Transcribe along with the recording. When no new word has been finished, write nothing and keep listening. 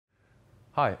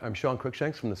Hi, I'm Sean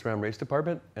Cruikshanks from the SRAM Race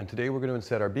Department, and today we're going to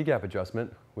set our B-Gap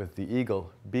adjustment with the Eagle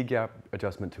B-Gap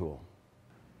adjustment tool.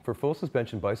 For full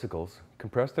suspension bicycles,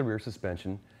 compress the rear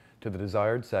suspension to the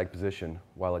desired sag position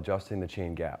while adjusting the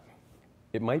chain gap.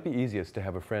 It might be easiest to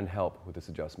have a friend help with this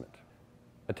adjustment.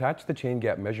 Attach the chain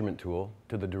gap measurement tool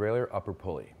to the derailleur upper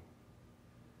pulley.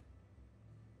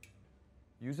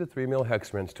 Use a 3mm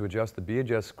hex wrench to adjust the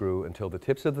B-adjust screw until the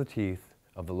tips of the teeth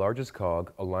of the largest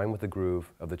cog align with the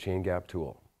groove of the chain gap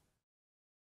tool.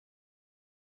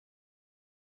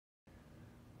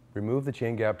 Remove the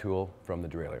chain gap tool from the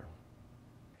derailleur.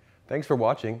 Thanks for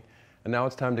watching, and now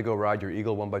it's time to go ride your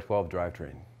Eagle 1x12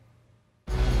 drivetrain.